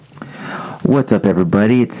What's up,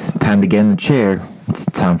 everybody? It's time to get in the chair. It's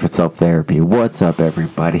time for self-therapy. What's up,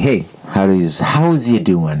 everybody? Hey, how's you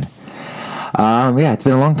doing? It's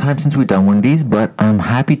been a long time since we've done one of these, but I'm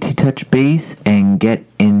happy to touch base and get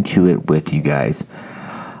into it with you guys.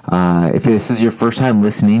 If this is your first time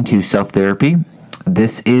listening to self-therapy,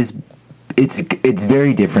 it's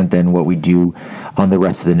very different than what we do on the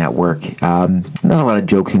rest of the network. Not a lot of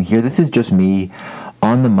jokes in here. This is just me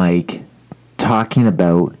on the mic talking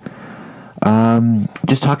about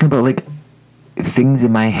like things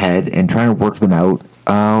in my head and trying to work them out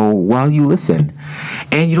while you listen.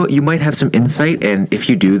 And you know what? You might have some insight, and if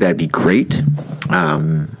you do, that'd be great.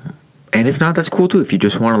 And if not, that's cool too. If you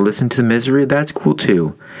just want to listen to misery, that's cool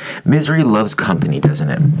too. Misery loves company, doesn't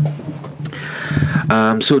it?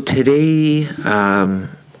 So today,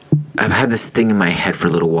 I've had this thing in my head for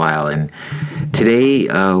a little while, and today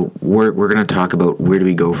we're going to talk about where do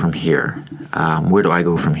we go from here. Where do I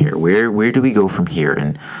go from here? Where do we go from here?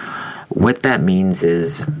 And what that means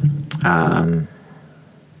is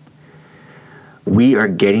we are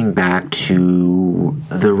getting back to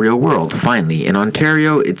the real world finally. In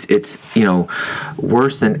Ontario, it's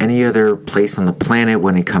worse than any other place on the planet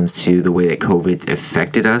when it comes to the way that COVID's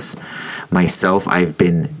affected us. Myself, I've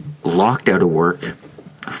been locked out of work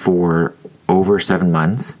for over 7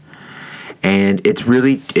 months. And it's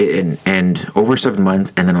really, and over 7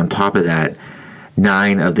 months, and then on top of that,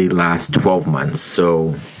 9 of the last 12 months.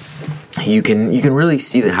 So you can really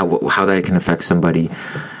see how that can affect somebody.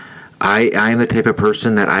 I am the type of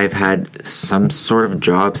person that I've had some sort of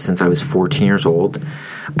job since I was 14 years old.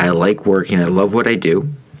 I like working. I love what I do,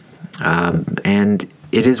 and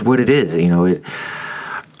it is what it is.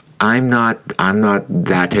 I'm not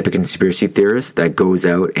that type of conspiracy theorist that goes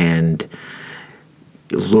out and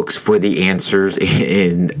looks for the answers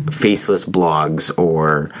in faceless blogs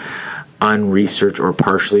or unresearched or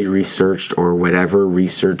partially researched or whatever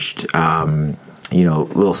researched,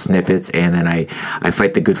 little snippets, and then I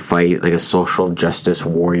fight the good fight like a social justice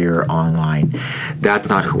warrior online. That's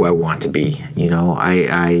not who I want to be.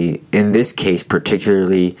 I in this case,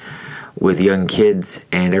 particularly with young kids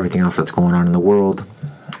and everything else that's going on in the world,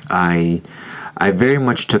 I very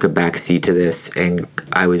much took a back seat to this, and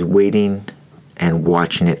I was waiting and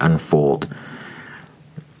watching it unfold.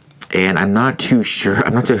 And I'm not too sure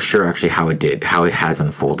actually how it has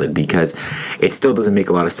unfolded, because it still doesn't make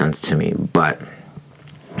a lot of sense to me. But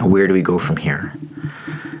where do we go from here?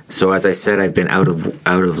 So as I said, I've been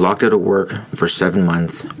locked out of work for 7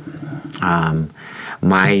 months.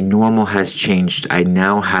 My normal has changed. I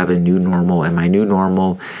now have a new normal, and my new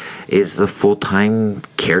normal is the full-time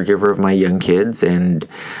caregiver of my young kids and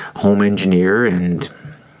home engineer, and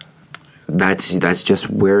that's just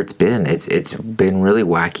where it's been. It's been really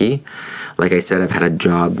wacky. Like I said, I've had a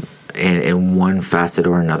job in one facet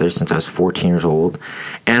or another since I was 14 years old,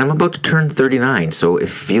 and I'm about to turn 39, so it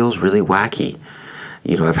feels really wacky.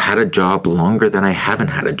 I've had a job longer than I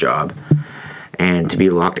haven't had a job, and to be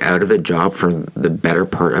locked out of the job for the better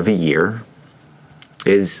part of a year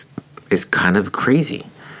is kind of crazy.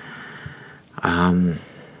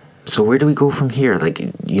 So where do we go from here?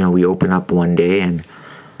 We open up one day and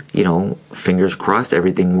fingers crossed,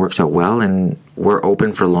 everything works out well, and we're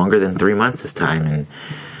open for longer than 3 months this time. And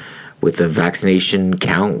with the vaccination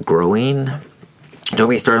count growing, don't get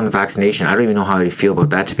me started on the vaccination. I don't even know how I feel about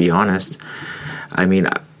that, to be honest. I mean,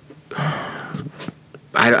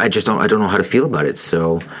 I don't know how to feel about it.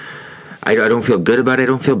 So I don't feel good about it. I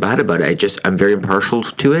don't feel bad about it. I'm very impartial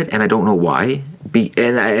to it, and I don't know why.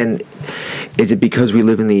 And is it because we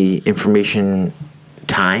live in the information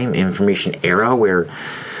era where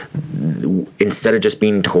instead of just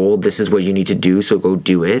being told this is what you need to do, so go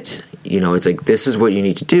do it, it's like, this is what you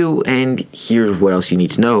need to do, and here's what else you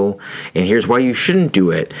need to know, and here's why you shouldn't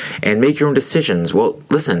do it, and make your own decisions. Well,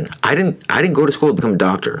 listen, I didn't go to school to become a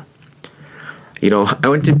doctor. I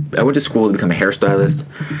went to school to become a hairstylist,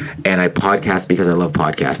 and I podcast because I love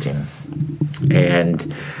podcasting.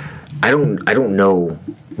 And I don't know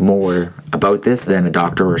more about this than a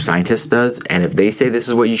doctor or a scientist does, and if they say this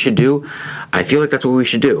is what you should do, I feel like that's what we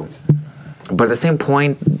should do. But at the same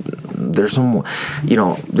point, there's some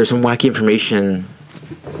wacky information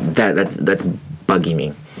that's bugging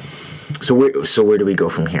me. So where do we go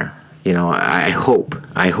from here? I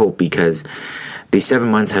hope, because these 7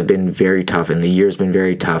 months have been very tough, and the year's been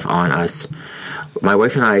very tough on us. My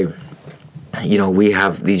wife and I, we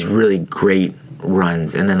have these really great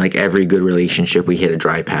runs, and then like every good relationship, we hit a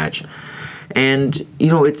dry patch. And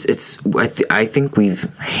I think we've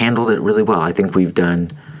handled it really well. I think we've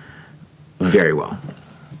done very well.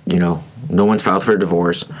 No one's filed for a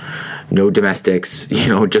divorce. no domestics,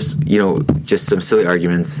 just some silly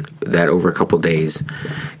arguments that over a couple days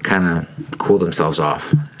kind of cool themselves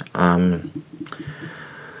off.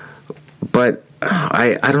 But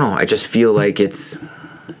I don't know. I just feel like it's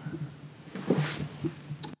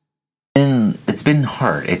been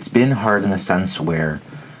hard. It's been hard in the sense where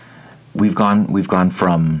we've gone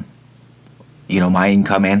from, my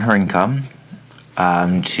income and her income,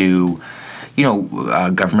 to,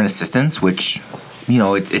 government assistance, which,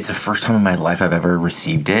 it's the first time in my life I've ever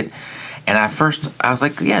received it. And at first I was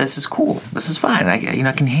like, yeah, this is cool. This is fine. I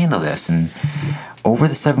can handle this. And over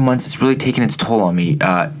the 7 months, it's really taken its toll on me.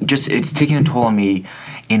 It's taken a toll on me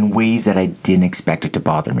in ways that I didn't expect it to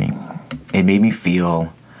bother me. It made me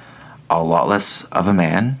feel a lot less of a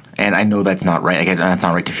man. And I know that's not right. That's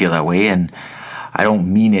not right to feel that way. And I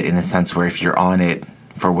don't mean it in the sense where if you're on it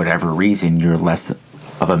for whatever reason, you're less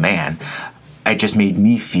of a man. It just made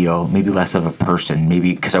me feel maybe less of a person,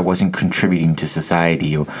 maybe because I wasn't contributing to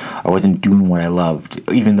society, or I wasn't doing what I loved,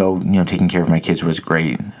 even though, taking care of my kids was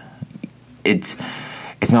great. It's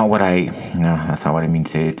not what that's not what I mean to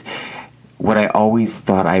say. It's what I always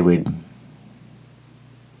thought I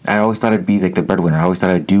always thought I'd be like the breadwinner. I always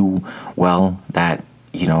thought I'd do well, that,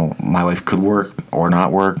 my wife could work or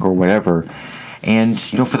not work or whatever. And,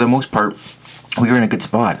 for the most part, we were in a good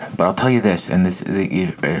spot. But I'll tell you this, and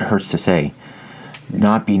it hurts to say,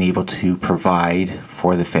 not being able to provide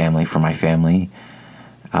for the family, for my family,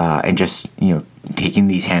 and just, taking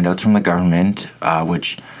these handouts from the government,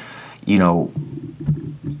 which, I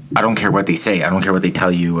don't care what they say. I don't care what they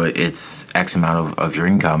tell you. It's X amount of your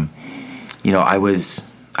income. I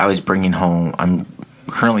was bringing home, I'm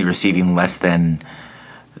currently receiving less than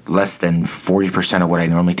 40% of what I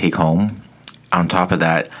normally take home. On top of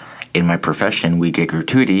that, in my profession, we get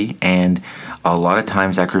gratuity, and a lot of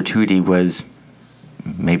times that gratuity was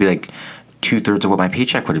maybe like 2/3 of what my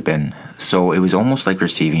paycheck would have been. So it was almost like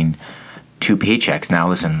receiving 2 paychecks. Now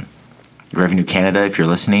listen, Revenue Canada, if you're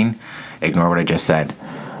listening, ignore what I just said.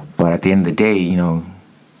 But at the end of the day,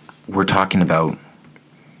 we're talking about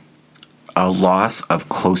a loss of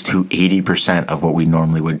close to 80% of what we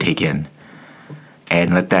normally would take in. And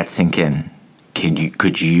let that sink in.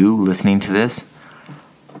 Could you, listening to this,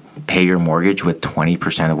 pay your mortgage with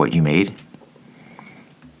 20% of what you made?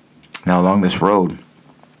 Now, along this road,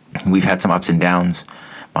 we've had some ups and downs.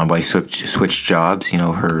 My wife switched jobs.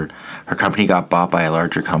 Her company got bought by a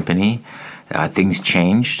larger company. Things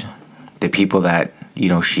changed. The people that,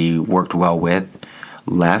 she worked well with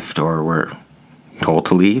left or were told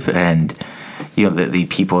to leave. And, the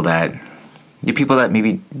people that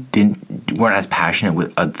maybe weren't as passionate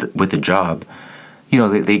with the job,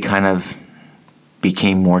 they kind of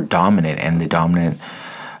became more dominant, and the dominant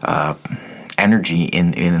energy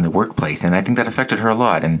in the workplace. And I think that affected her a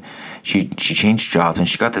lot. And she changed jobs, and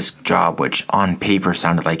she got this job which on paper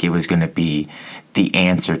sounded like it was going to be the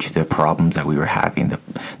answer to the problems that we were having,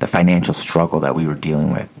 the financial struggle that we were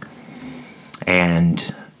dealing with.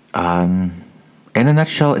 And in a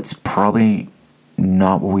nutshell, it's probably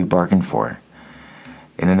not what we bargained for.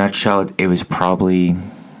 In a nutshell, it was probably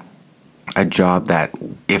a job that,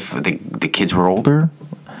 if the kids were older,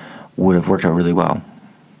 would have worked out really well.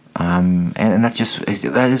 And that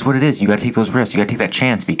is what it is. You got to take those risks. You got to take that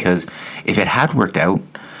chance, because if it had worked out,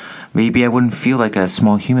 maybe I wouldn't feel like a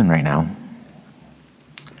small human right now.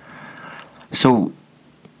 So,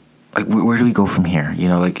 where do we go from here?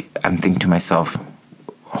 I'm thinking to myself,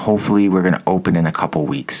 hopefully we're going to open in a couple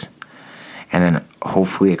weeks. And then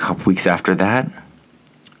hopefully a couple weeks after that,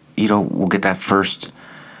 we'll get that first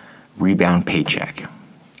rebound paycheck.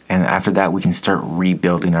 And after that, we can start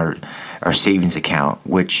rebuilding our savings account,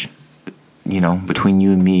 which, between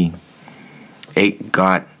you and me, it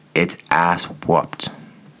got its ass whooped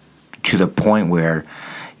to the point where,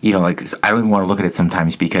 I don't even want to look at it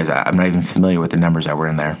sometimes, because I'm not even familiar with the numbers that were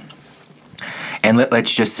in there. And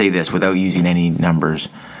let's just say this, without using any numbers,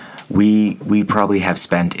 we probably have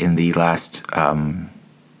spent in the last 9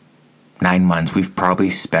 months, we've probably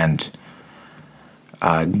spent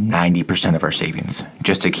 90% of our savings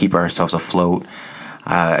just to keep ourselves afloat.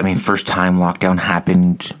 First time lockdown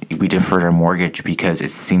happened, we deferred our mortgage because it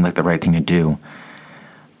seemed like the right thing to do.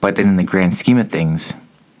 But then in the grand scheme of things,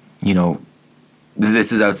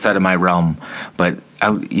 this is outside of my realm, but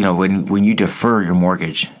when you defer your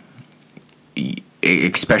mortgage,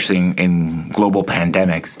 especially in global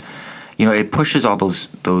pandemics, it pushes all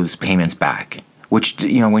those payments back. Which,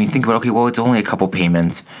 when you think about, okay, well, it's only a couple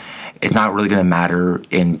payments, it's not really going to matter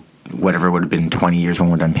in whatever it would have been 20 years when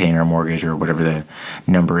we're done paying our mortgage, or whatever the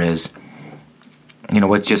number is.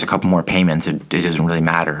 It's just a couple more payments. It doesn't really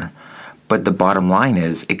matter. But the bottom line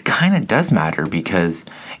is, it kind of does matter, because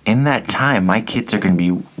in that time, my kids are going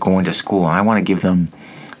to be going to school, and I want to give them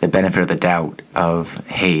the benefit of the doubt of,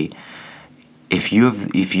 hey, if you have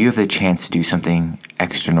the chance to do something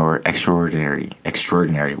extraordinary,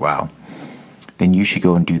 wow, then you should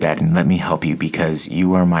go and do that, and let me help you, because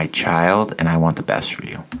you are my child, and I want the best for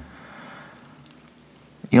you.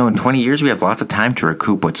 In 20 years, we have lots of time to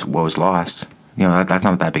recoup what was lost. That's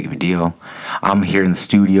not that big of a deal. I'm here in the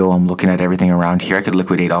studio. I'm looking at everything around here. I could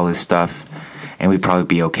liquidate all this stuff, and we'd probably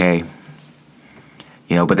be okay.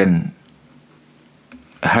 But then,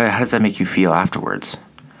 how does that make you feel afterwards?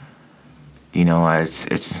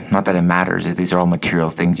 It's not that it matters. These are all material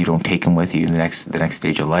things. You don't take them with you in the next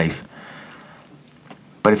stage of life.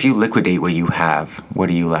 But if you liquidate what you have, what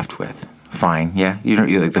are you left with? Fine, yeah.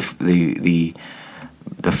 You like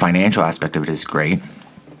the financial aspect of it is great.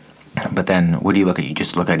 But then, what do you look at? You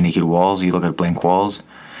just look at naked walls. You look at blank walls.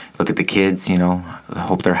 Look at the kids.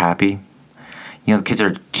 Hope they're happy. The kids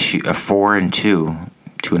are 4 and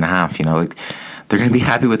 2.5. Like, they're going to be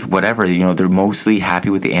happy with whatever. They're mostly happy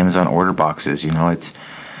with the Amazon order boxes. It's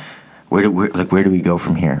where do we go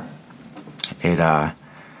from here?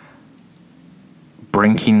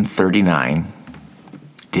 Brinking 39.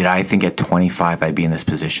 Did I think at 25 I'd be in this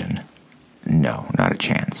position? No, not a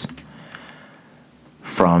chance.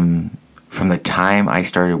 From the time I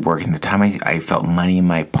started working, the time I felt money in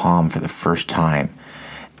my palm for the first time,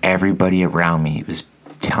 everybody around me was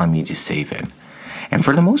telling me to save it. And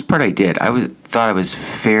for the most part, I did. Thought I was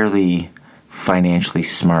fairly financially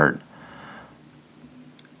smart.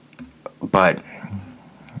 But,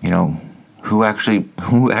 who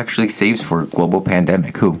actually saves for a global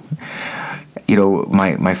pandemic? Who?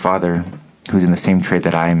 My father, who's in the same trade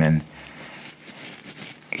that I'm in,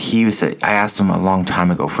 I asked him a long time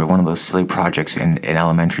ago for one of those silly projects in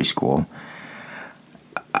elementary school.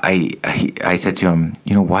 I said to him,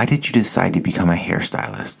 why did you decide to become a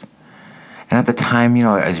hairstylist? And at the time,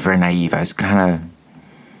 I was very naive. I was kind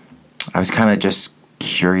of just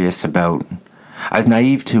curious about. I was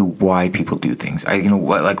naive to why people do things. Why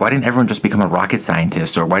didn't everyone just become a rocket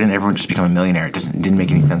scientist, or why didn't everyone just become a millionaire? It didn't make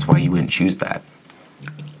any sense why you wouldn't choose that.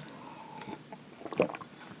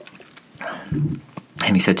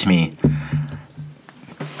 And he said to me,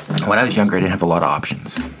 when I was younger, I didn't have a lot of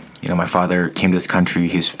options. My father came to this country.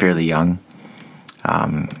 He was fairly young.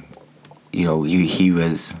 He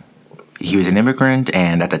was an immigrant,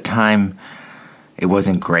 and at the time, it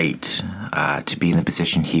wasn't great to be in the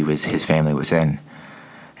position his family was in.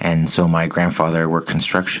 And so my grandfather worked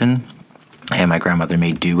construction, and my grandmother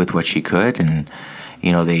made do with what she could, and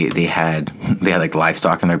they had like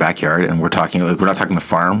livestock in their backyard, and we're not talking the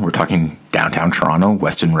farm, we're talking downtown Toronto,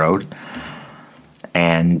 Weston Road.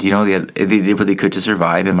 And they did what they could to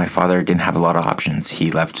survive, and my father didn't have a lot of options. He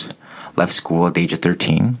left school at the age of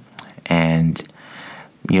 13, and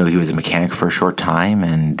he was a mechanic for a short time,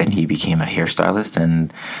 and then he became a hairstylist,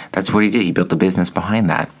 and that's what he did. He built a business behind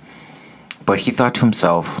that. But he thought to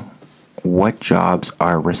himself, what jobs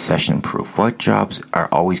are recession-proof? What jobs are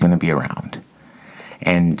always going to be around?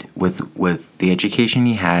 And with the education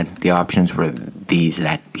he had, the options were these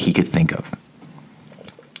that he could think of.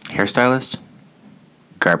 Hairstylist,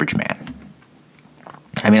 garbage man.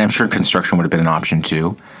 I mean, I'm sure construction would have been an option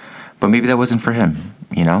too, but maybe that wasn't for him,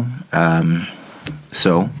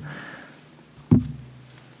 So,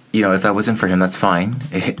 if that wasn't for him, that's fine.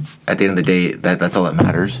 At the end of the day, that's all that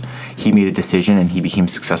matters. He made a decision, and he became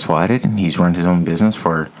successful at it, and he's run his own business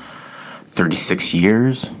for 36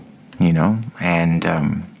 years, and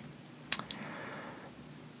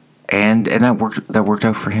that worked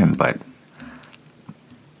out for him. But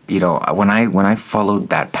when I followed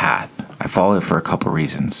that path, I followed it for a couple of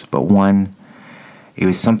reasons. But one, it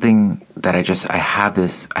was something that I have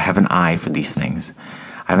an eye for these things.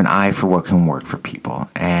 I have an eye for what can work for people,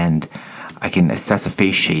 and I can assess a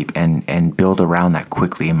face shape and build around that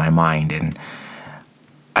quickly in my mind. And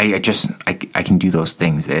I can do those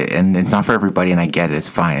things, and it's not for everybody, and I get it. It's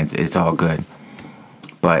fine. It's all good.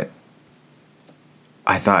 But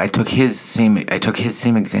I thought I took his same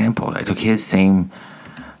example. I took his same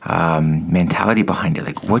mentality behind it.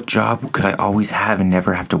 Like, what job could I always have and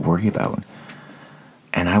never have to worry about?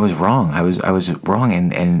 And I was wrong. I was wrong,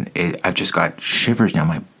 and I've just got shivers down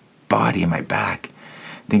my body and my back,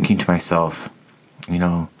 thinking to myself,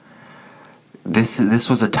 this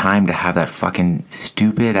was a time to have that fucking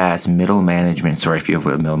stupid ass middle management. Sorry if you have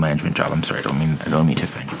a middle management job. I'm sorry. I don't mean to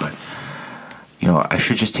offend you, but I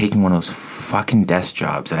should have just taken one of those fucking desk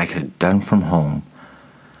jobs that I could have done from home.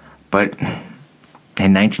 But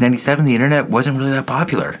in 1997, the internet wasn't really that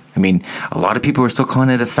popular. I mean, a lot of people were still calling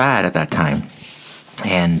it a fad at that time.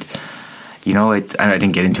 And I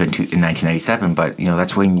didn't get into it in 1997, but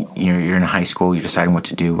that's when you're in high school, you're deciding what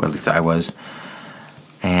to do, or at least I was,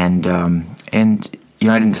 and I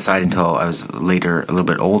didn't decide until I was later, a little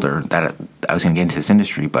bit older, that I was going to get into this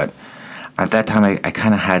industry. But at that time, I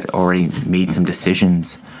kind of had already made some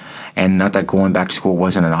decisions, and not that going back to school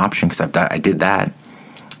wasn't an option, because I did that.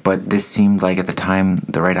 But this seemed like at the time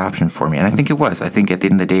the right option for me, and I think it was. I think at the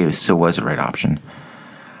end of the day, it still was the right option.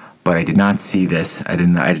 But I did not see this. I did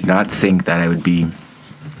not think that I would be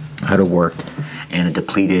out of work and a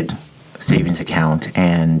depleted savings account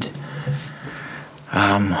and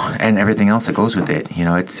everything else that goes with it.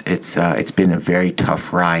 It's been a very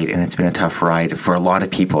tough ride, and it's been a tough ride for a lot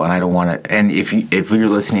of people. And I don't want to. And if you're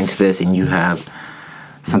listening to this and you have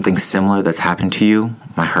something similar that's happened to you,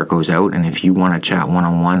 my heart goes out. And if you want to chat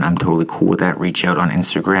one-on-one, I'm totally cool with that. Reach out on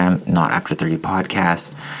Instagram, Not After 30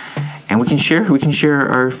 Podcast. And we can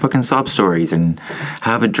share our fucking sob stories and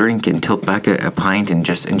have a drink and tilt back a pint and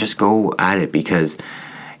just go at it, because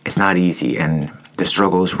it's not easy and the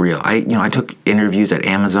struggle is real. I took interviews at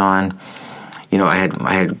Amazon. I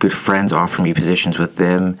had good friends offer me positions with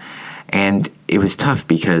them, and it was tough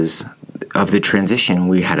because of the transition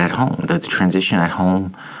we had at home. The transition at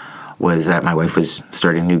home was that my wife was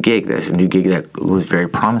starting a new gig. There's a new gig that was very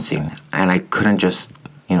promising, and I couldn't just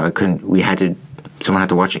someone had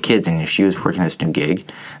to watch the kids, and if she was working this new gig,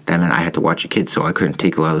 that meant I had to watch the kids, so I couldn't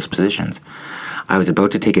take a lot of those positions. I was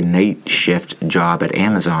about to take a night shift job at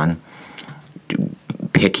Amazon,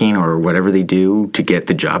 picking or whatever they do to get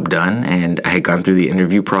the job done, and I had gone through the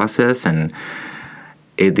interview process, and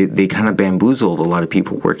they kind of bamboozled a lot of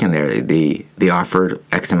people working there. They offered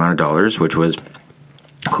X amount of dollars, which was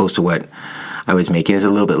close to what I was making. It's a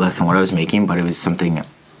little bit less than what I was making, but it was something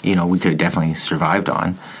we could have definitely survived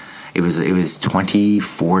on. It was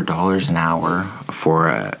 $24 an hour for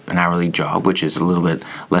an hourly job, which is a little bit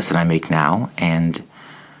less than I make now, and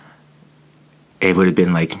it would have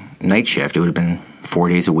been like night shift. It would have been 4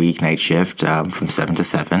 days a week, night shift, from 7 to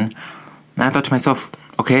 7. And I thought to myself,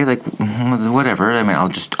 okay, like whatever. I mean,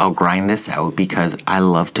 I'll grind this out because I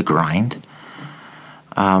love to grind,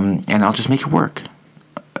 and I'll just make it work.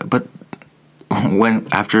 But when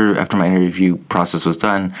after my interview process was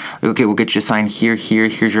done, okay, we'll get you assigned here.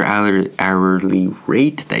 Here's your hourly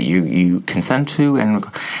rate that you consent to,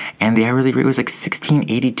 and the hourly rate was like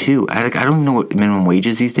 $16.82. I don't even know what minimum wage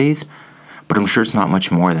is these days, but I'm sure it's not much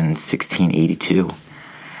more than $16.82.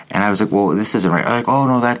 And I was like, well, this isn't right. I'm like, oh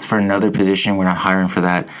no, that's for another position. We're not hiring for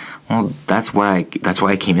that. Well, that's why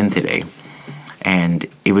I came in today. And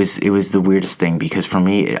it was the weirdest thing, because for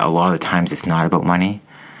me, a lot of the times it's not about money,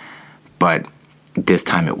 but this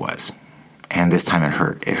time it was. And this time it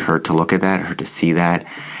hurt. It hurt to look at that. It hurt to see that.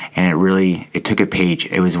 And it took a page.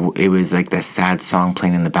 It was like that sad song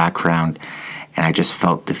playing in the background, and I just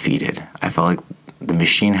felt defeated. I felt like the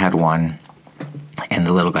machine had won and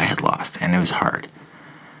the little guy had lost, and it was hard.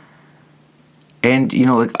 And,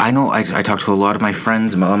 I talked to a lot of my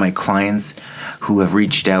friends, a lot of my clients who have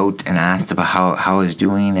reached out and asked about how I was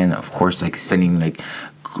doing, and of course, like sending like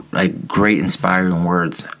great inspiring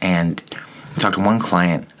words. And I talked to one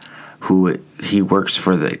client who he works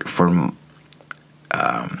for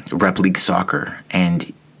Rep League Soccer,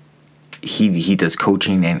 and he does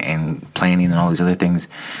coaching and planning and all these other things,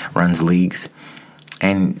 runs leagues.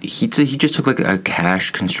 And he just took like a cash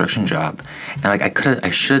construction job, and like I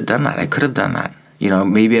should have done that. I could have done that.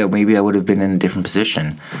 Maybe I would have been in a different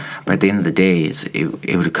position. But at the end of the day,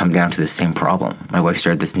 it would have come down to the same problem. My wife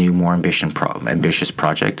started this new, more ambitious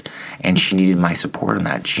project, and she needed my support on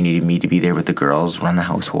that. She needed me to be there with the girls, run the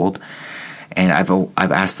household, and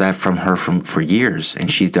I've asked that from her for years, and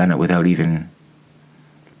she's done it without even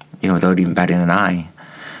batting an eye.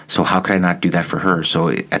 So how could I not do that for her? So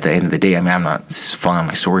at the end of the day, I mean, I'm not falling on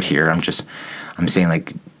my sword here. I'm saying,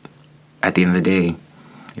 like, at the end of the day,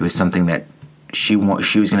 it was something that she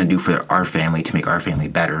was going to do for our family to make our family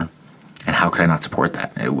better. And how could I not support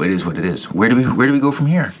that? It is what it is. Where do we go from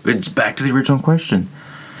here? It's back to the original question.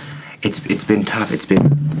 It's been tough. It's been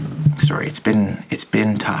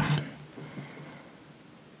tough.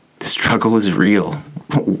 The struggle is real.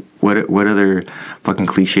 What other fucking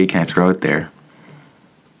cliche can I throw out there?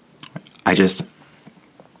 I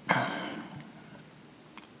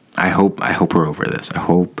hope we're over this. I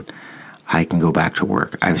hope I can go back to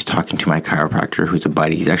work. I was talking to my chiropractor, who's a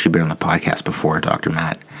buddy. He's actually been on the podcast before, Dr.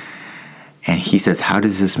 Matt. And he says, how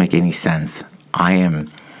does this make any sense? I'm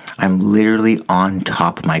literally on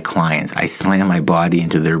top of my clients. I slam my body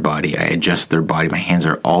into their body. I adjust their body. My hands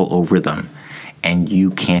are all over them. And you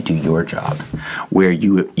can't do your job, where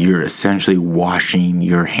you're essentially washing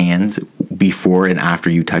your hands before and after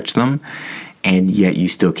you touch them. and yet you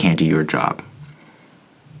still can't do your job.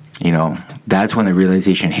 That's when the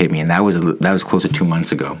realization hit me, and that was close to 2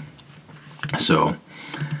 months ago. So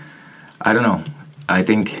I don't know. I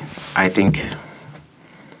think I'm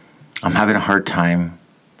having a hard time.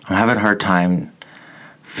 I'm having a hard time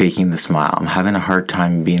faking the smile. I'm having a hard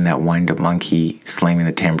time being that wind-up monkey slamming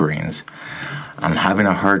the tambourines. I'm having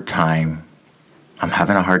a hard time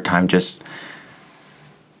just,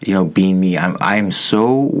 being me. I'm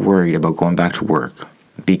so worried about going back to work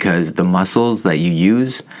because the muscles that you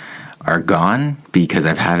use are gone because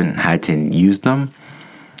I haven't had to use them.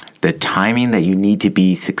 The timing that you need to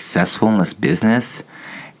be successful in this business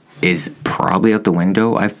is probably out the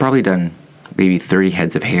window. I've probably done maybe 30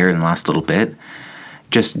 heads of hair in the last little bit,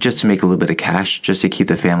 just to make a little bit of cash, just to keep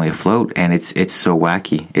the family afloat. And it's so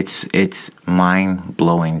wacky. It's mind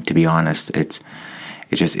blowing, to be honest. It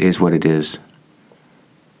just is what it is.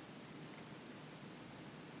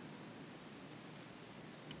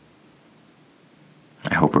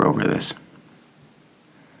 I hope we're over this.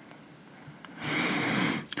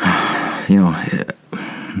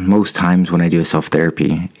 Most times when I do a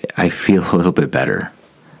self-therapy, I feel a little bit better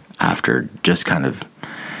after just kind of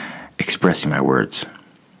expressing my words.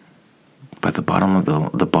 But the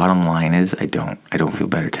bottom line is I don't feel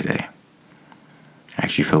better today. I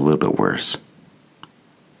actually feel a little bit worse.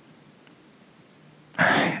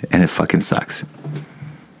 And it fucking sucks.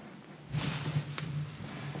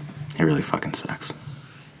 It really fucking sucks.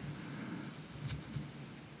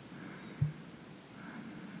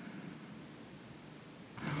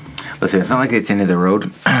 Listen, it's not like it's the end of the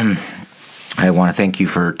road. I want to thank you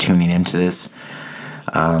for tuning into this.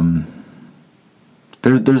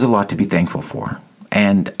 There's a lot to be thankful for.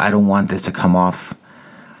 And I don't want this to come off,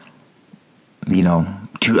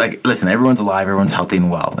 listen, everyone's alive, everyone's healthy and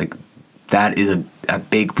well. Like, that is a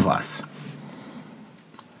big plus.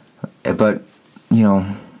 But,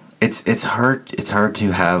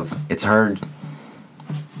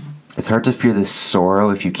 it's hard to fear this sorrow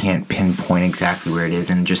if you can't pinpoint exactly where it is,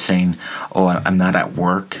 and just saying, oh, I'm not at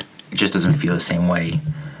work. It just doesn't feel the same way.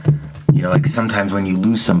 Like sometimes when you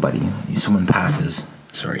lose somebody, someone passes.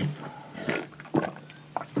 Sorry.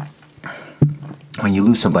 When you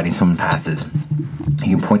lose somebody, someone passes.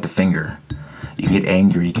 You can point the finger. You can get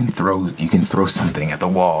angry. You can throw something at the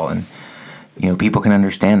wall, and people can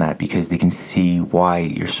understand that because they can see why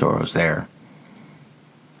your sorrow's there.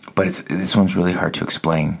 But this one's really hard to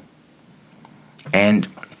explain. And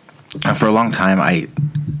for a long time,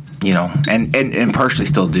 and partially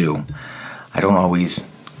still do,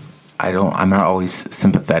 I'm not always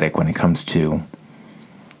sympathetic when it comes to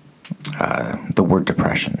the word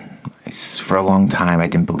depression. For a long time, I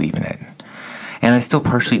didn't believe in it. And I still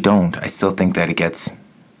partially don't. I still think that it gets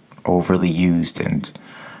overly used, and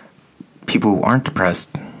people who aren't depressed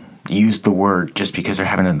use the word just because they're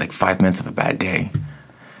having 5 minutes of a bad day.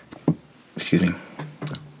 Excuse me.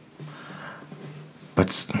 But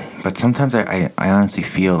sometimes I honestly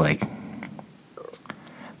feel like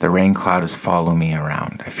the rain cloud is following me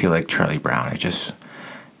around. I feel like Charlie Brown. I just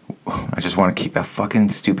want to keep that fucking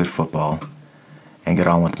stupid football and get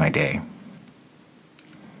on with my day.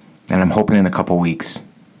 And I'm hoping in a couple weeks,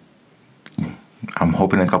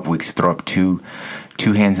 throw up two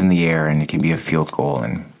hands in the air and it can be a field goal,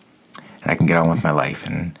 and I can get on with my life,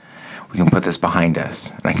 and we can put this behind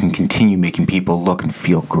us, and I can continue making people look and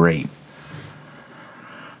feel great.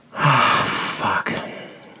 Fuck.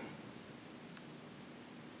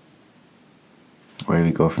 Where do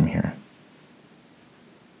we go from here?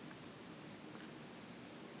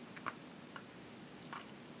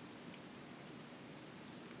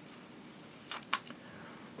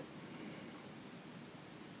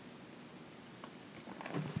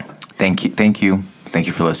 Thank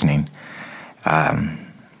you for listening.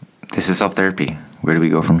 This is self-therapy. Where do we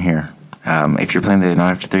go from here? If you're playing the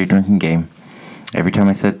Not After 30 drinking game, every time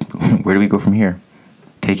I said, where do we go from here?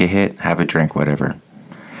 Take a hit, have a drink, whatever.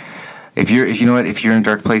 If you're in a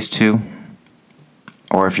dark place too,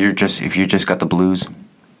 or if you just got the blues,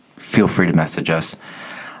 feel free to message us.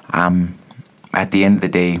 At the end of the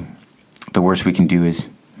day, the worst we can do is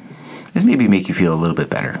maybe make you feel a little bit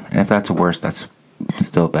better. And if that's the worst, that's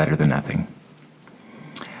still better than nothing.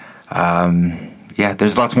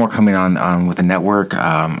 There's lots more coming on with the network.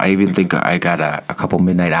 I even think I got a couple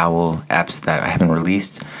Midnight Owl apps that I haven't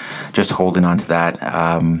released. Just holding on to that.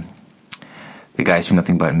 The guys from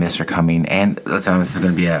Nothing But Miss are coming, and this is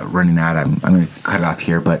going to be running out. I'm going to cut it off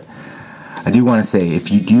here, but I do want to say, if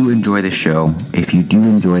you do enjoy the show, if you do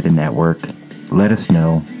enjoy the network, let us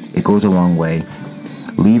know. It goes a long way.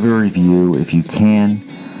 Leave a review if you can.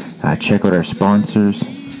 Check out our sponsors.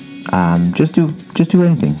 Just do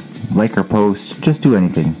anything. like our post, just do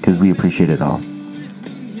anything because we appreciate it all.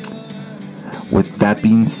 With that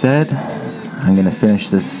being said, I'm going to finish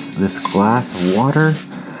this glass of water.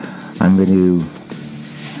 I'm going to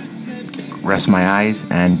rest my eyes,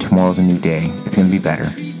 and tomorrow's a new day. It's going to be better.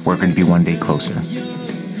 We're going to be one day closer.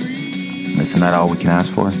 Isn't that all we can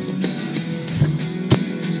ask for?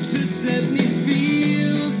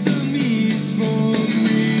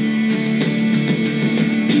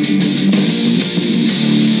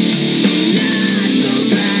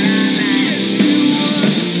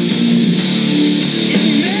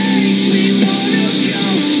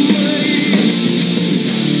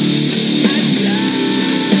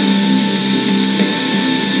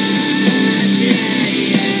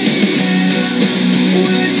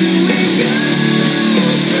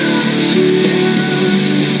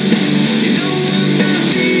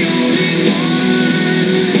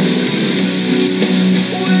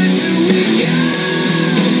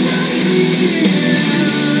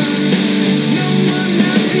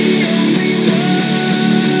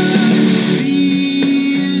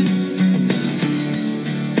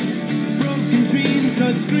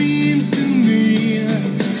 Screams to me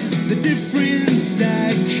the difference.